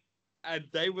black, and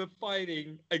they were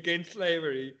fighting against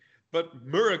slavery. But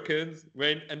Americans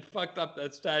went and fucked up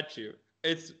that statue.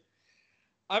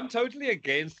 I'm totally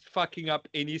against fucking up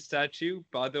any statue,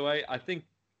 by the way. I think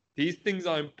these things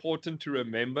are important to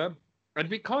remember. And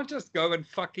we can't just go and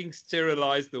fucking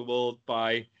sterilize the world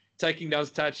by taking down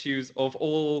statues of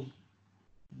all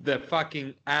the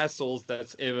fucking assholes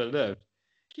that's ever lived.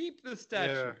 Keep the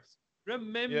statues.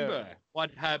 Remember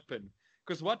what happened.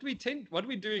 Because what we're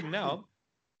doing now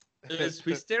is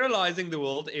we're sterilizing the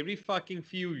world every fucking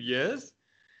few years,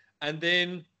 and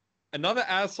then another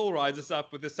asshole rises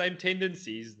up with the same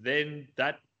tendencies, then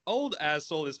that old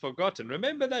asshole is forgotten.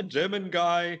 Remember that German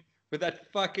guy with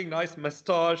that fucking nice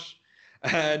mustache,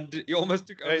 and he almost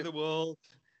took over the world?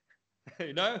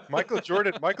 You know? Michael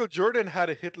Jordan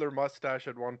had a Hitler mustache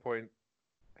at one point.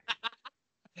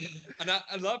 And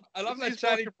I love that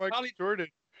Charlie Jordan.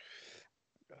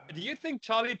 Do you think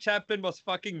Charlie Chaplin was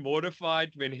fucking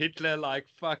mortified when Hitler like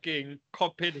fucking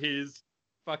copied his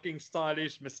fucking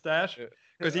stylish mustache?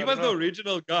 Because he was the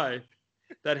original guy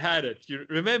that had it. You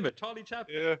remember Charlie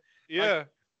Chaplin? Yeah. Like,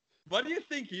 what do you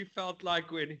think he felt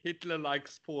like when Hitler like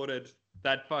sported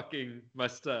that fucking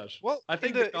mustache? Well, I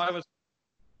think the guy was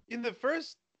in the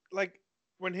first, like,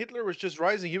 when Hitler was just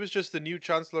rising, he was just the new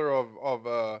chancellor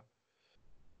of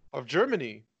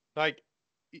Germany. Like,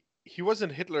 he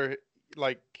wasn't Hitler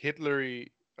like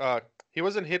Hitlery. He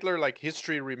wasn't Hitler like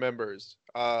history remembers.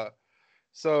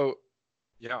 So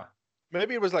yeah,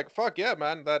 maybe it was like, fuck yeah,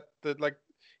 man. That like,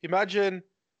 imagine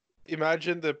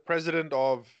the president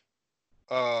of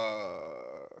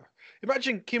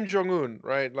imagine Kim Jong-un,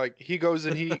 right? Like, he goes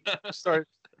and he starts.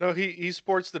 No, he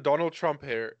sports the Donald Trump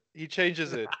hair. He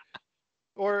changes it,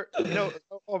 or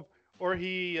or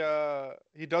he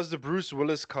does the Bruce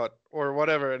Willis cut or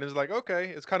whatever, and it's like, okay,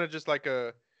 it's kind of just like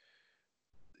a.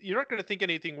 You're not going to think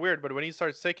anything weird, but when he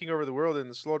starts taking over the world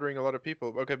and slaughtering a lot of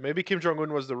people, okay, maybe Kim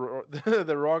Jong-un was the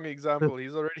wrong example.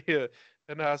 He's already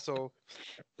an asshole.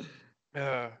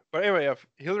 But anyway,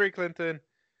 Hillary Clinton,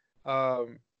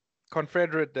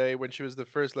 Confederate Day, when she was the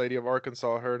first lady of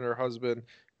Arkansas, her and her husband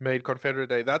made Confederate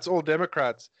Day. That's all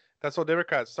Democrats.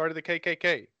 Started the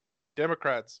KKK.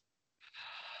 Democrats.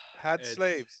 Had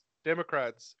slaves.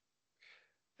 Democrats.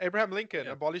 Abraham Lincoln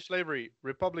abolished slavery.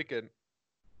 Republican.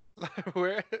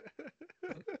 Where?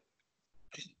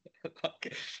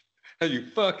 Have you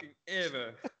fucking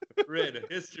ever read a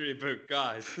history book,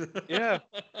 guys? Yeah.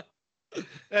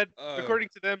 And according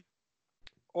to them,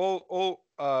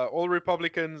 all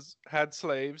Republicans had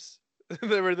slaves.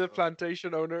 They were the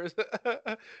plantation owners,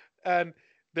 and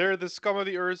they're the scum of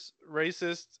the earth,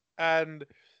 racist, and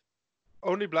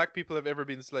only black people have ever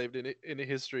been enslaved in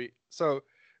history. So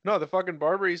no, the fucking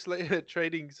Barbary slave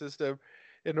trading system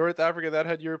in North Africa that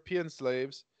had European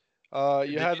slaves.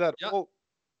 You had that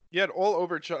you had all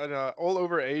over China, all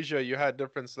over Asia. You had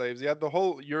different slaves. You had the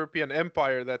whole European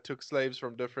Empire that took slaves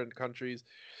from different countries.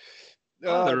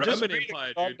 The Roman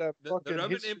Empire, dude.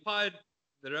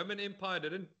 The Roman Empire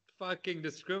didn't fucking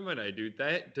discriminate, dude.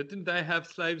 Didn't they have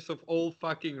slaves of all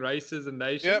fucking races and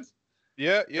nations?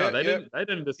 Yeah. No, they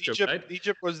didn't discriminate.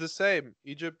 Egypt was the same.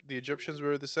 The Egyptians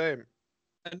were the same.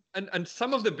 And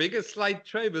some of the biggest slave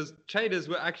traders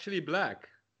were actually black.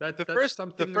 The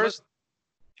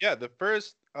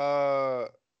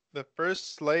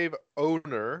first slave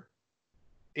owner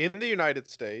in the United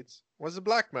States was a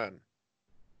black man.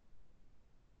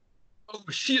 Oh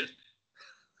shit!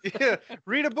 Yeah,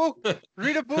 read a book.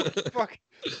 Fuck,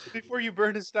 before you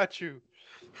burn a statue.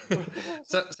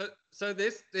 So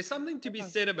there's something to be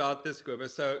said about this, Gubba.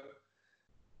 So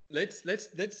let's.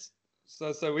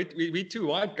 So we two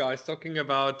white guys talking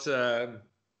about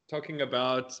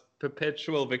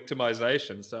perpetual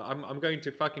victimization. So I'm going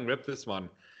to fucking rip this one.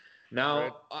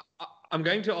 Now I'm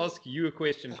going to ask you a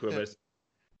question, Quibus.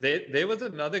 There was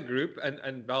another group,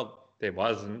 and well, there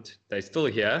wasn't. They're still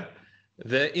here.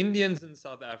 The Indians in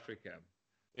South Africa.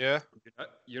 Yeah.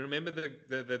 You remember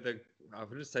the I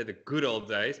wouldn't say the good old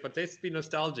days, but let's be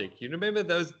nostalgic. You remember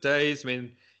those days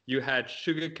when you had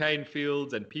sugarcane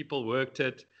fields and people worked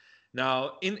it.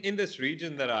 Now, in this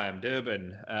region that I am,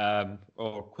 Durban,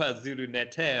 or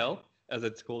KwaZulu-Natal, as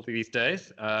it's called these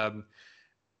days,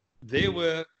 there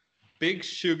were big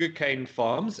sugarcane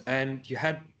farms, and you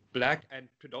had black and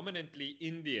predominantly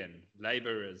Indian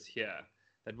laborers here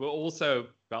that were also,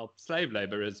 well, slave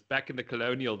laborers back in the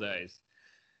colonial days.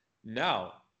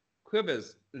 Now,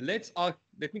 Quibbles, let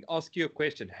me ask you a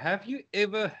question. Have you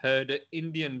ever heard an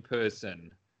Indian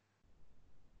person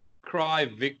cry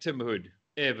victimhood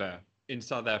ever in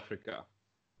South Africa?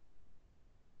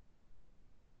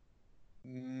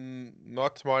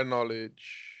 Not to my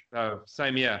knowledge. No,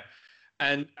 same here.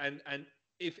 And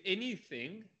if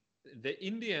anything, the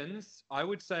Indians, I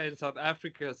would say in South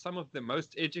Africa, are some of the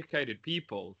most educated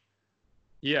people.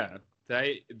 Yeah,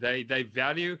 they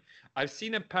value. I've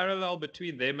seen a parallel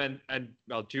between them and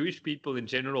well, Jewish people in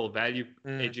general value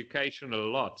education a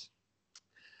lot,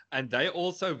 and they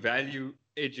also value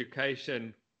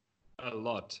education a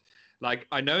lot. Like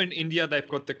I know in India they've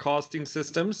got the casting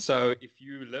system, so if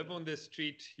you live on the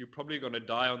street, you're probably going to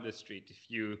die on the street. If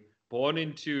you born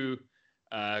into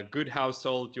a good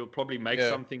household, you'll probably make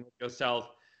something of yourself.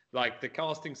 Like the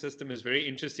casting system is very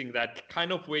interesting. That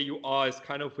kind of where you are is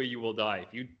kind of where you will die.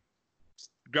 If you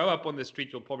grow up on the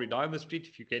street, you'll probably die on the street.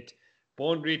 If you get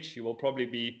born rich, you will probably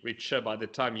be richer by the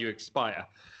time you expire.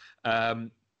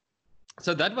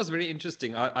 So that was very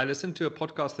interesting. I listened to a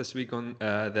podcast this week on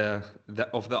the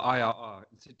IRR,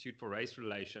 Institute for Race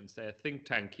Relations. They're a think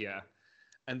tank here.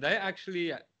 And they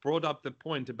actually brought up the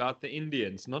point about the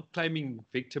Indians not claiming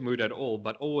victimhood at all,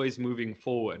 but always moving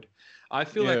forward. I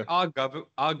feel like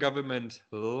our government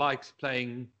likes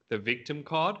playing the victim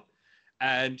card.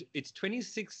 And it's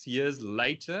 26 years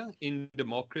later in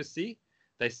democracy.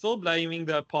 They're still blaming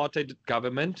the apartheid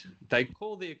government. They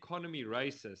call the economy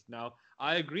racist. Now,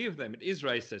 I agree with them. It is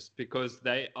racist because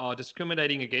they are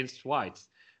discriminating against whites.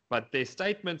 But their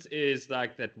statement is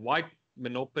like that white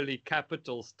monopoly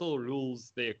capital still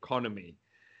rules the economy.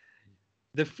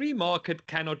 The free market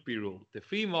cannot be ruled. The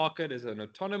free market is an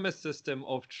autonomous system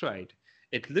of trade.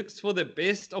 It looks for the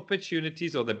best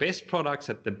opportunities or the best products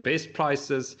at the best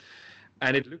prices,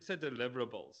 and it looks at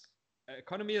deliverables.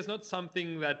 Economy is not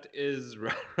something that is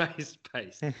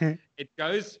race-based. It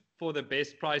goes for the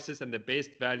best prices and the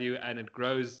best value, and it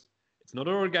grows. It's not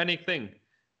an organic thing.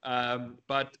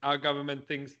 But our government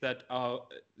thinks that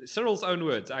Cyril's own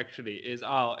words actually is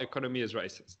our economy is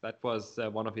racist. That was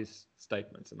one of his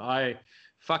statements, and I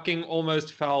fucking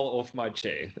almost fell off my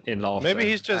chair in laughter. Maybe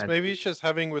he's just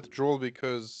having withdrawal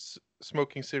because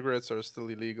smoking cigarettes are still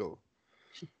illegal.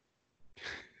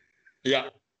 Yeah,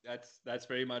 that's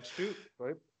very much true.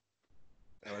 Right?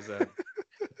 That was a.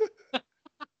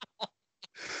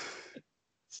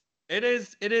 It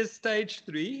is stage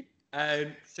 3.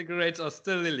 And cigarettes are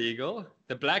still illegal.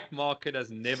 The black market has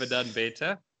never done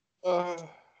better. Fuck.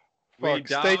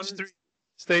 Stage 3,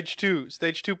 stage 2,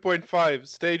 stage 2.5,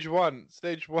 stage 1,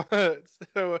 stage 1.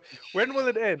 So, when will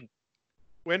it end?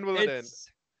 When will it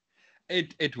end?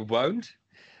 It won't.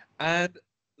 And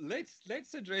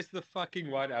let's address the fucking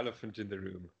white elephant in the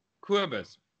room.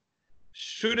 Quibus,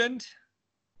 shouldn't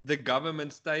the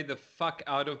government stay the fuck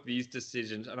out of these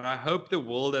decisions? And I hope the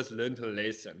world has learned a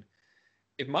lesson.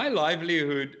 If my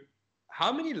livelihood,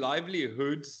 how many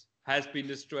livelihoods has been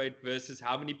destroyed versus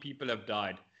how many people have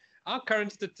died? Our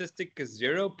current statistic is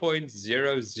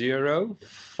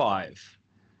 0.005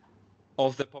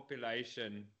 of the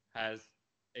population has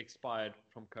expired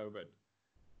from COVID.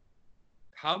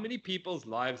 How many people's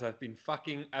lives have been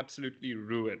fucking absolutely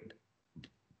ruined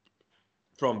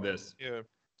from this? Yeah.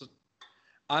 So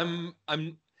and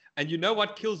you know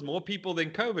what kills more people than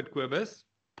COVID, Quibus?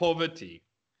 Poverty.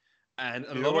 And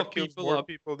a lot of people more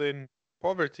people than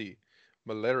poverty,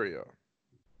 malaria.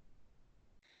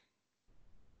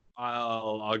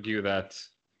 I'll argue that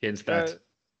against that.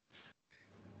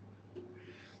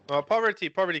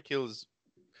 Poverty kills.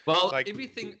 Well, like,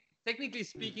 everything. Technically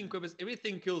speaking, Quibus,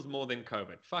 everything kills more than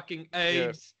COVID. Fucking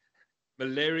AIDS,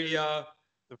 malaria,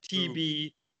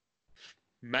 TB,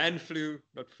 man flu,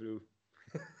 not flu.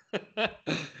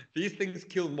 These things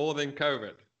kill more than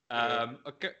COVID.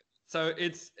 Okay. So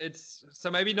it's so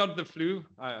maybe not the flu.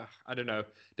 I don't know.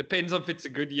 Depends if it's a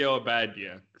good year or bad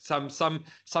year. Some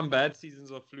bad seasons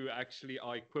of flu actually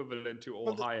are equivalent to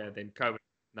or higher than COVID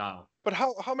now. But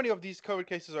how many of these COVID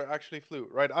cases are actually flu,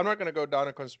 right? I'm not going to go down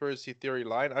a conspiracy theory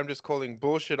line. I'm just calling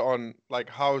bullshit on like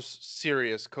how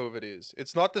serious COVID is.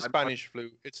 It's not the Spanish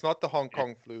flu. It's not the Hong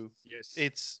Kong flu. Yes.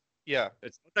 It's not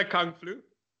the Kung flu.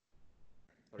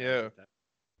 Yeah.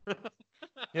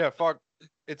 Yeah. Fuck.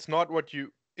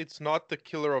 It's not the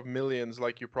killer of millions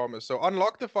like you promised. So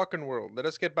unlock the fucking world. Let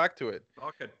us get back to it.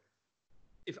 Okay.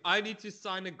 If I need to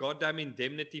sign a goddamn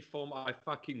indemnity form, I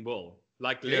fucking will.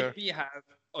 Like, let me have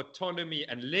autonomy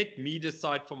and let me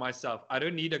decide for myself. I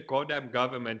don't need a goddamn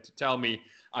government to tell me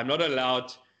I'm not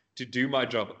allowed to do my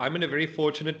job. I'm in a very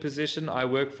fortunate position. I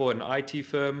work for an IT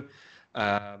firm.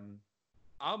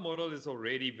 Our model is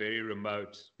already very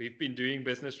remote. We've been doing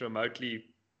business remotely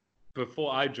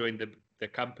before I joined the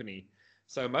company.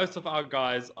 So most of our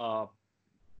guys are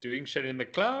doing shit in the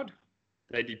cloud.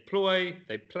 They deploy,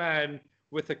 they plan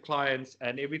with the clients,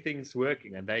 and everything's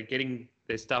working, and they're getting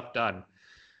their stuff done.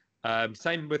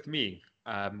 Same with me.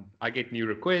 I get new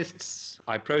requests.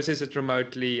 I process it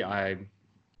remotely. I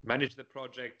manage the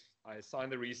project. I assign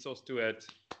the resource to it.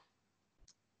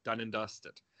 Done and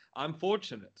dusted. I'm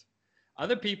fortunate.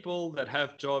 Other people that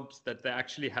have jobs that they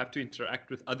actually have to interact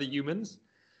with other humans,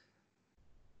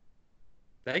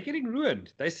 they're getting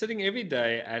ruined. They're sitting every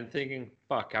day and thinking,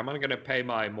 fuck, how am I going to pay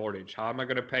my mortgage? How am I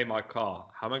going to pay my car?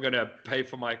 How am I going to pay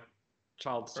for my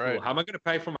child's school? Right. How am I going to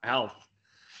pay for my health,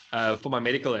 for my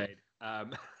medical aid,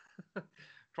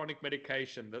 chronic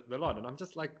medication, the lot? And I'm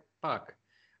just like, fuck.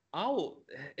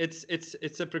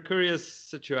 It's a precarious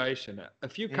situation. A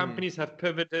few companies have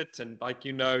pivoted, and like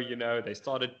they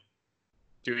started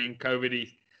doing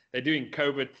they're doing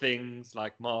COVID things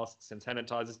like masks and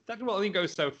sanitizers. That will only go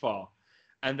so far,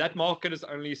 and that market is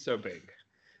only so big.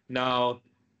 Now,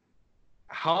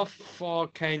 how far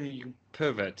can you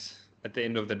pivot at the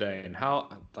end of the day, and how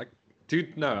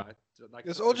dude, no,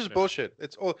 It's all just bullshit.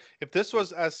 It's all if this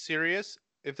was as serious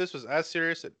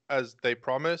as they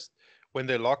promised when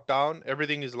they locked down,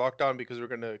 everything is locked down because we're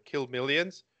gonna kill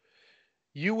millions.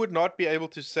 You would not be able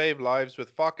to save lives with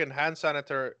fucking hand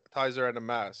sanitizer and a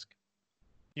mask.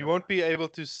 You won't be able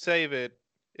to save it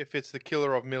if it's the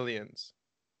killer of millions.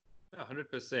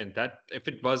 100%. That if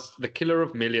it was the killer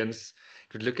of millions,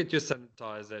 it would look at your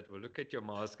sanitizer, it will look at your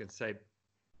mask and say,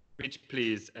 "Bitch,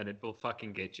 please," and it will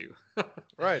fucking get you.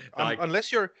 Right.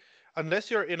 Unless you're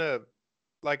in a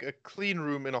clean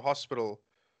room in a hospital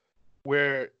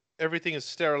where everything is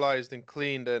sterilized and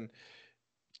cleaned and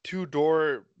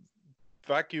two-door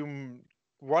vacuum,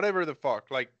 whatever the fuck.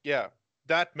 Yeah,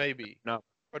 that maybe. No.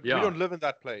 But Yeah. we don't live in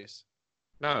that place.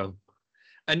 No.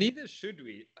 And neither should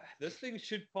we. This thing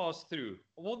should pass through.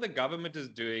 All the government is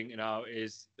doing now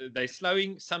is they're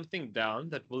slowing something down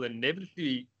that will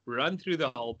inevitably run through the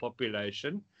whole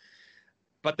population,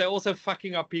 but they're also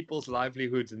fucking up people's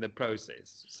livelihoods in the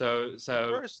process. So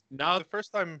now the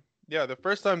first time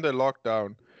they locked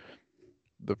down,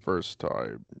 the first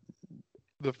time,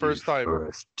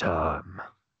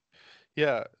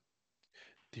 yeah,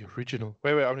 the original.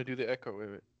 Wait, I'm gonna do the echo.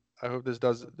 Wait. I hope this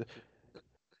does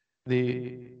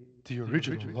the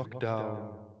original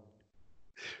lockdown.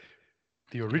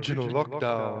 The original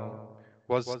lockdown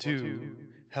was to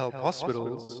help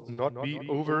hospitals not be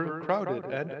overcrowded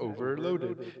and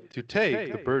overloaded, to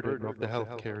take the burden of the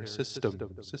healthcare system.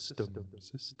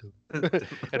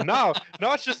 And now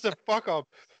it's just a fuck up.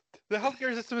 The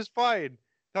healthcare system is fine.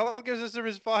 The healthcare system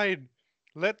is fine.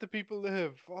 Let the people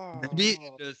live. Maybe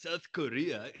in South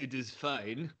Korea it is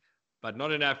fine, but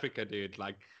not in Africa, dude.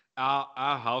 Like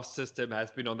our health system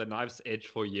has been on the knife's edge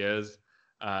for years.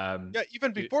 Yeah,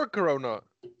 even before Corona.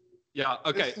 Yeah.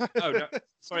 Okay. Oh no.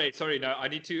 Sorry. No, I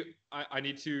need to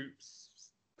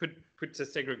put a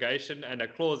segregation and a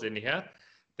clause in here.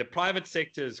 The private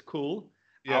sector is cool.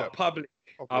 Yeah.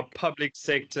 Our public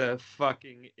sector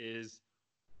fucking is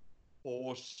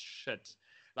horse shit.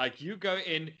 Like you go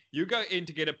in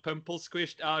to get a pimple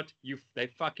squished out, they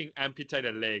fucking amputate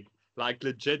a leg. Like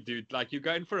legit, dude. Like you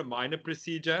go in for a minor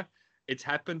procedure. It's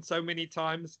happened so many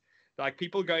times. Like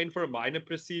people go in for a minor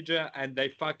procedure and they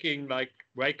fucking like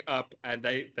wake up and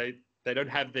they don't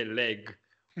have their leg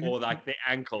or like their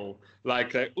ankle.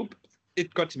 Like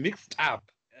it got mixed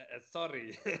up.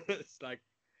 Sorry. It's like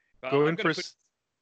go in for